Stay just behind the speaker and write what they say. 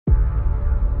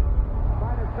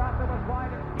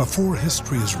Before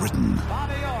history is written,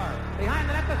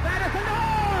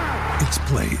 it's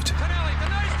played.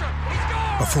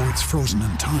 Before it's frozen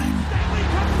in time,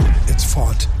 it's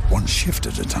fought one shift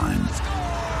at a time.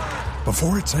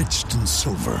 Before it's etched in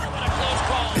silver,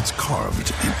 it's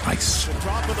carved in ice.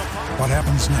 What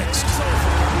happens next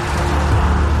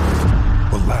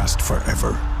will last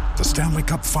forever. The Stanley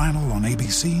Cup Final on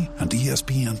ABC and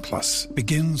ESPN Plus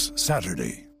begins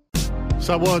Saturday.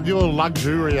 So while you're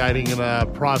luxuriating in a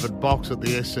private box at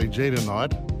the SCG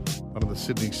tonight, one of the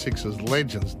Sydney Sixers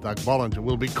legends, Doug Bollinger,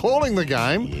 will be calling the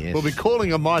game. Yes. We'll be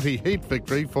calling a mighty Heat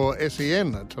victory for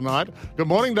SEN tonight. Good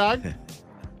morning, Doug.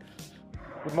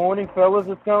 Good morning, fellas.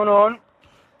 What's going on?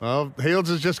 Well,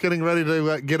 Heels is just getting ready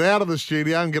to get out of the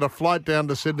studio and get a flight down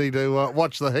to Sydney to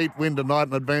watch the Heat win tonight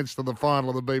and advance to the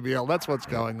final of the BBL. That's what's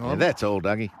going on. Yeah, that's all,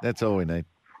 Dougie. That's all we need.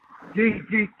 Geez,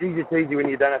 it's easy when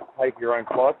you don't have to pay for your own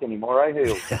flights anymore, eh,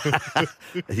 Heels?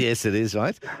 Yes, it is,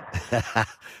 mate.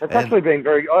 It's actually been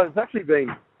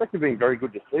very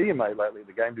good to see you, mate, lately,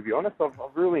 the game, to be honest. I've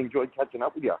really enjoyed catching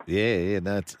up with you. Yeah,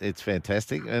 no, it's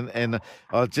fantastic. And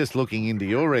I was just looking into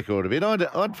your record a bit.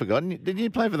 I'd forgotten. Did you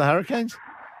play for the Hurricanes?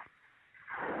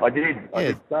 I did. Yeah.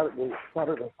 I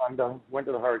started at Sunday, went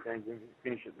to the Hurricanes and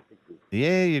finished at the Sixers.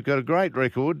 Yeah, you've got a great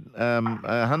record.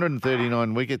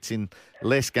 139 wickets in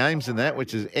less games than that,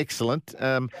 which is excellent.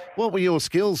 What were your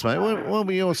skills, mate? What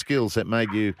were your skills that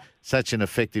made you such an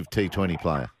effective T20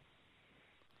 player?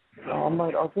 Oh,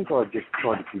 mate, I think I just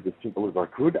tried to keep it as simple as I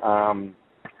could. I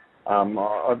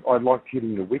liked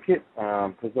hitting the wicket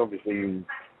because obviously in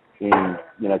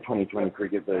 2020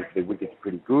 cricket the wicket's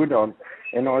pretty good. And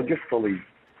I just fully,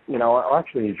 I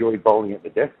actually enjoyed bowling at the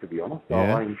desk, to be honest.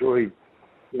 Yeah. I enjoyed,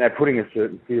 putting a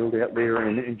certain field out there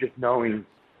and just knowing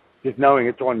it's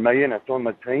on me and it's on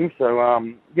the team. So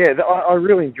I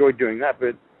really enjoyed doing that.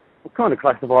 But I kind of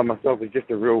classify myself as just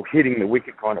a real hitting the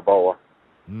wicket kind of bowler.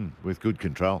 With good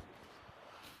control.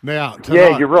 Now,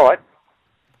 tonight, Yeah, you're right.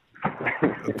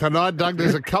 Tonight, Doug,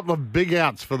 there's a couple of big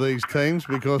outs for these teams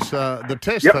because the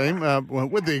Test Yep. team,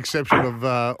 with the exception of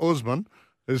Usman,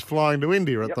 is flying to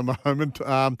India at the moment.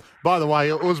 By the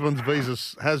way, Usman's visa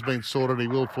has been sorted. He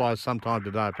will fly sometime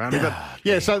today, apparently. But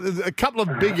yeah, so there's a couple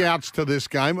of big outs to this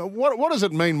game. What does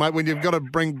it mean, mate, when you've got to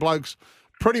bring blokes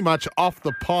pretty much off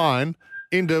the pine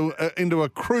into a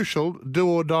crucial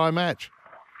do-or-die match?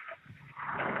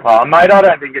 Oh, mate, I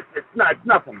don't think it's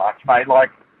nothing much, mate.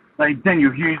 Like,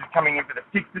 Daniel Hughes is coming in for the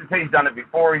Sixers. He's done it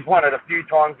before. He's won it a few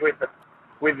times with the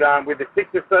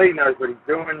Sixers. So he knows what he's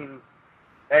doing.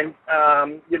 And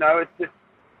it's just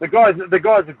the guys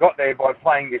have got there by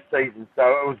playing this season. So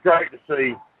it was great to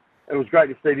see. It was great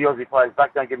to see the Aussie players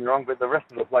back. Don't get me wrong, but the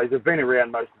rest of the players have been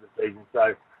around most of the season,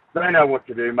 so they know what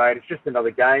to do, mate. It's just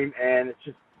another game, and it's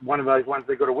just one of those ones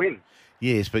they've got to win.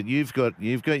 Yes, but you've got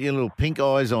your little pink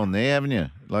eyes on there, haven't you?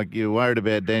 Like you're worried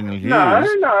about Daniel Hughes.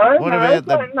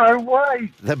 No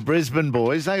way. The Brisbane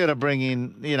boys? They got to bring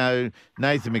in,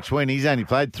 Nathan McSween. He's only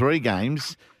played 3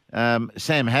 games.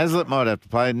 Sam Haslett might have to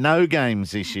play no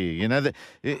games this year.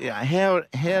 How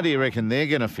do you reckon they're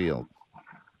going to feel?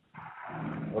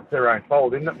 Well, it's their own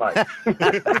fault, isn't it, mate?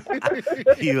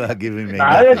 You are giving me.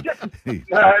 It's just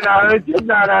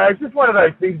one of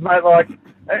those things, mate. Like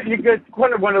it's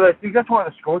one of those things. That's why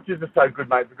the Scorchers are so good,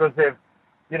 mate, because they've,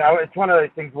 it's one of those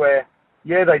things where,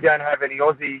 yeah, they don't have any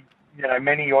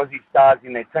many Aussie stars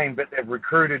in their team, but they've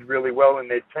recruited really well, and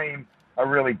their team are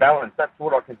really balanced. That's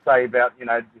what I can say about,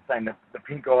 you're saying the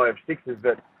pink eye of Sixers,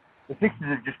 but the Sixers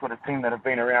have just got a team that have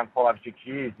been around 5-6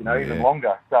 years, even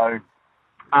longer. So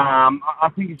I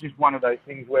think it's just one of those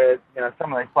things where,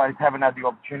 some of those players haven't had the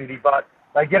opportunity, but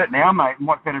they get it now, mate, and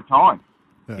what better time?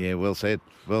 Yeah, well said.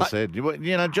 Well said.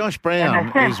 Josh Brown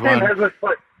is Sam one. Haslett's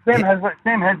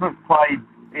played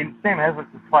in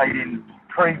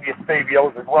previous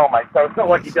BBLs as well, mate. So it's not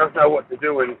like he does know what to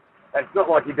do, and it's not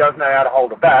like he does know how to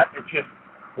hold a bat. It's just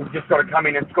he's just got to come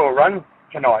in and score runs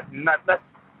tonight, and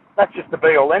that's just the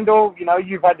be all end all.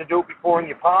 You've had to do it before in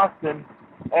your past, and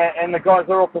the guys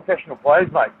are all professional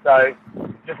players, mate. So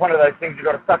just one of those things you've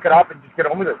got to suck it up and just get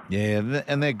on with it. Yeah,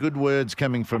 and they're good words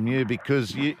coming from you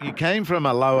because you came from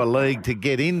a lower league to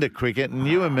get into cricket and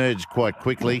you emerged quite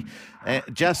quickly,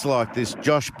 just like this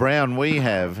Josh Brown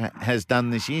has done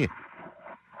this year.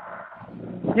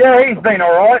 Yeah, he's been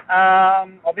all right. I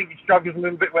think he struggles a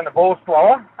little bit when the ball's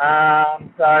slower.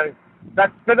 So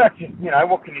that's just,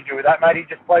 what can you do with that, mate? He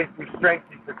just plays to his strengths,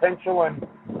 his potential, and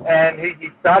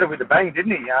he started with a bang,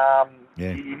 didn't he?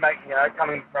 Yeah.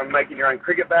 Coming from making your own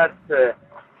cricket bats to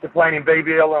playing in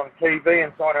BBL on TV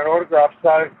and signing autographs.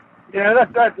 So,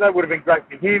 that would have been great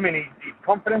for him and his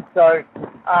confidence. So,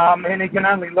 and he can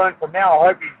only learn from now. I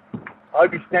hope I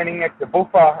hope he's standing next to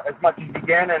Buffer as much as he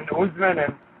can, and Usman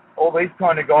and all these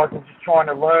kind of guys are just trying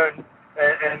to learn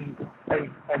and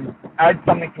add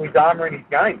something to his armour in his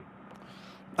game.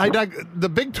 Hey, Doug, the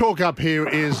big talk up here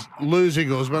is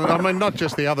losing Usman. I mean, not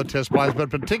just the other Test players, but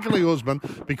particularly Usman,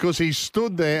 because he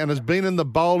stood there and has been in the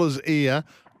bowler's ear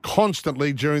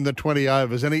constantly during the 20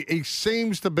 overs, and he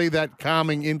seems to be that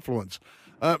calming influence.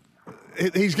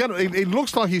 He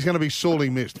looks like he's going to be sorely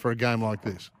missed for a game like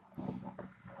this.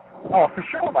 Oh, for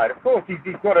sure, mate. Of course, he's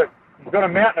got a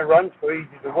mountain of runs for you.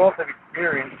 He's a wealth of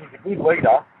experience. He's a good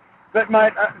leader. But,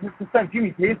 mate, it's the same.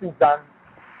 Jimmy Pearson's done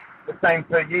the same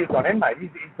for years on end, mate.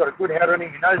 He's got a good head on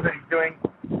him. He knows what he's doing.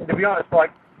 And to be honest,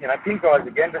 like, you know, pink guys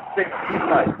again, but Stephen Pearce,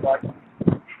 mate, like,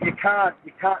 you can't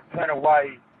turn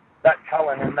away that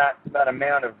talent and that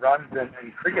amount of runs and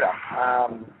cricketer.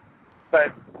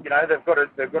 But you know they've got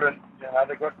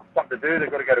something to do.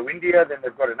 They've got to go to India. Then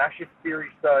they've got an Ashes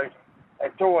series. So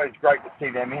it's always great to see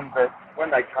them in. But when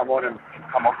they come on and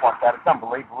come off like that, it's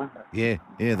unbelievable, isn't it?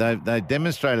 Yeah. They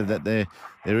demonstrated that there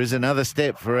is another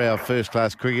step for our first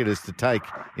class cricketers to take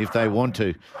if they want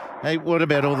to. Hey, what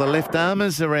about all the left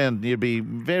armers around? You'd be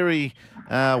very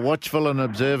watchful and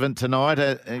observant tonight.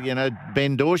 You know,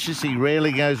 Ben Dorcas, he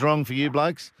rarely goes wrong for you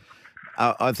blokes.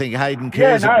 I think Hayden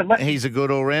Kerr's he's a good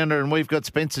all-rounder, and we've got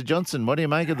Spencer Johnson. What do you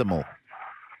make of them all?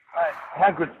 How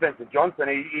good Spencer Johnson?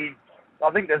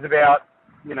 I think there's about,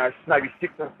 you know, maybe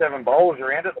 6 or 7 bowlers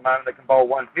around at the moment that can bowl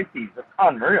 150s. It's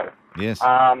unreal. Yes.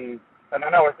 And I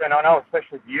know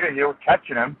especially for you, Hill,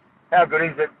 catching them. How good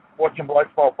is it watching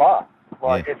blokes bowl fast?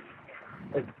 Like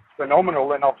it's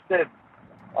phenomenal. And I've said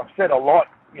a lot,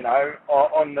 you know,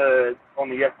 on the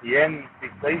FDN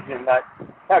this season that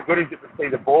how good is it to see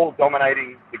the ball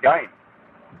dominating the game?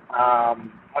 I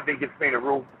think it's been a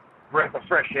real breath of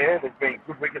fresh air. There's been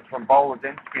good wickets from bowlers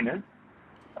and spinners.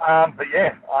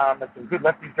 There's some good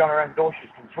lefties going around. Dorcas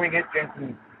can swing it.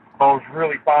 Jensen bowls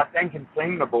really fast and can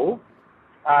seam the ball.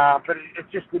 But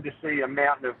it's just good to see a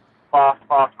mountain of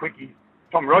fast quickies.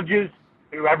 Tom Rogers,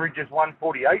 who averages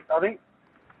 148, I think.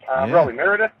 Rolly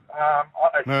Meredith.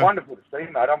 It's wonderful to see,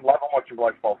 mate. I'm loving watching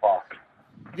blokes bowl fast.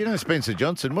 You know, Spencer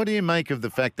Johnson, what do you make of the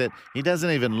fact that he doesn't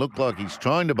even look like he's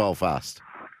trying to bowl fast?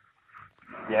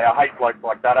 Yeah, I hate blokes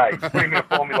like that, eh? Put him in a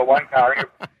Formula One car.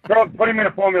 Put him in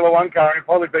a Formula One car and he'll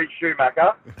probably beat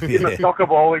Schumacher. Give him a soccer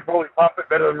ball, he'll probably pump it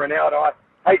better than Ronaldo.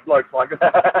 I hate blokes like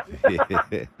that.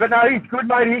 But no, he's good,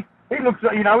 mate. He looks,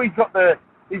 you know, he's got the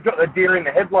deer in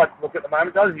the headlights look at the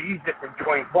moment, doesn't he? He's just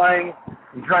enjoying playing.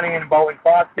 He's running in and bowling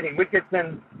fast, getting wickets,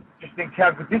 and just thinks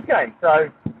how good this game. So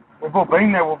we've all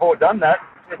been there, we've all done that.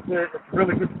 It's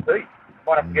really good to see.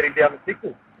 Might have to get him down the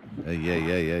sixes.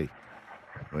 Yeah.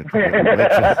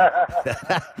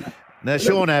 Now,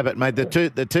 Sean Abbott, mate,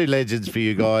 the two legends for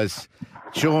you guys.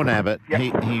 Sean Abbott,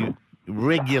 he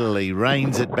regularly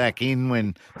reins it back in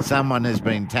when someone has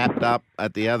been tapped up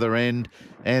at the other end.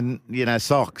 And, you know,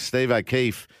 Steve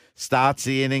O'Keefe starts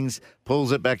the innings,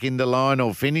 pulls it back into line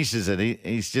or finishes it.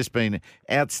 He's just been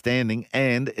outstanding,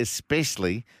 and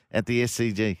especially at the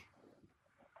SCG.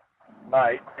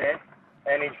 Mate,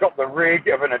 and he's got the rig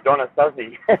of an Adonis, doesn't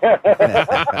he? But,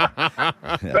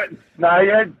 no,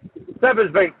 yeah,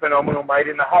 Sabba's been phenomenal, mate,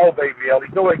 in the whole BBL.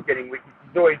 He's always getting wickets.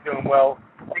 He's always doing well.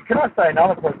 And can I say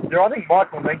another person there? I think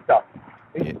Michael Meekta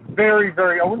is very,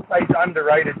 very, I wouldn't say he's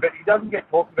underrated, but he doesn't get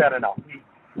talked about enough. He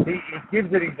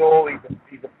gives it his all. He's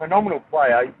a phenomenal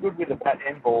player. He's good with the bat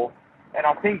and ball. And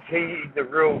I think he's a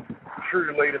real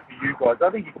true leader for you guys. I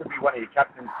think he could be one of your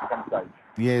captains at some stage.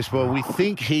 Yes, well, we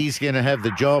think he's going to have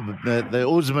the job, the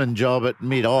Usman job at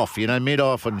mid-off, you know,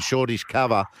 mid-off and shortish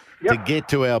cover to get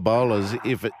to our bowlers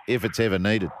if it's ever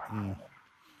needed.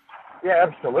 Yeah,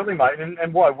 absolutely, mate.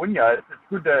 And why wouldn't you? It's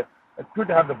good to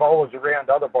have the bowlers around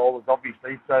other bowlers,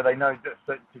 obviously, so they know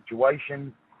certain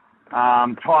situations,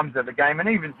 times of the game, and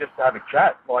even just to have a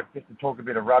chat, like just to talk a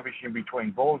bit of rubbish in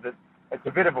between balls. It's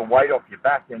a bit of a weight off your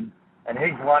back, and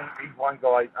he's one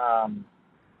guy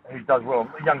who does well.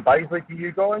 Young Baisley for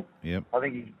you guys. Yep. I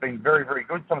think he's been very, very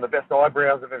good. Some of the best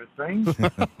eyebrows I've ever seen.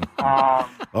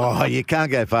 You can't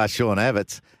go past Sean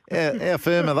Abbott's. How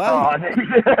firm are they?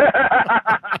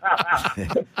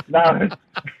 No.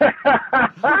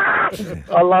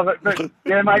 I love it. But,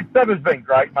 yeah, mate, Sabba's been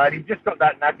great, mate. He's just got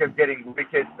that knack of getting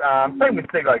wickets. Same with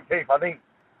Steve O'Keefe. I think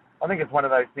it's one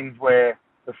of those things where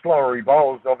the slower he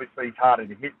bowls, obviously, he's harder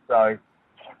to hit. So,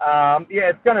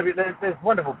 it's going to be. There's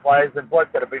wonderful players and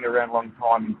blokes that have been around a long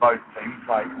time in both teams,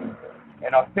 mate.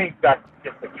 And I think that's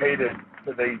just the key to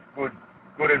these good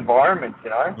environments, you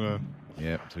know.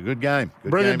 Yeah, it's a good game.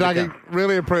 Good Brilliant, game to Dougie. come.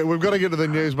 Really appreciate. We've got to get to the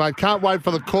news, mate. Can't wait for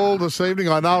the call this evening.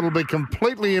 I know it'll be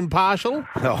completely impartial.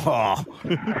 Oh,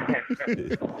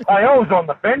 Hey, I was on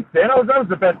the fence then. That was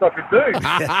the best I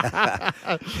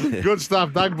could do. Good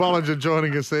stuff. Doug Bollinger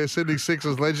joining us there, Sydney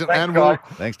Sixers legend. Thanks, and guys.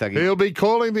 thanks, Dougie. he'll be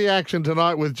calling the action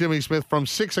tonight with Jimmy Smith from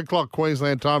 6 o'clock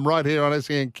Queensland time right here on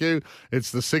SENQ.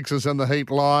 It's the Sixers and the Heat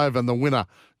live, and the winner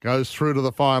goes through to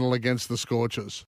the final against the Scorchers.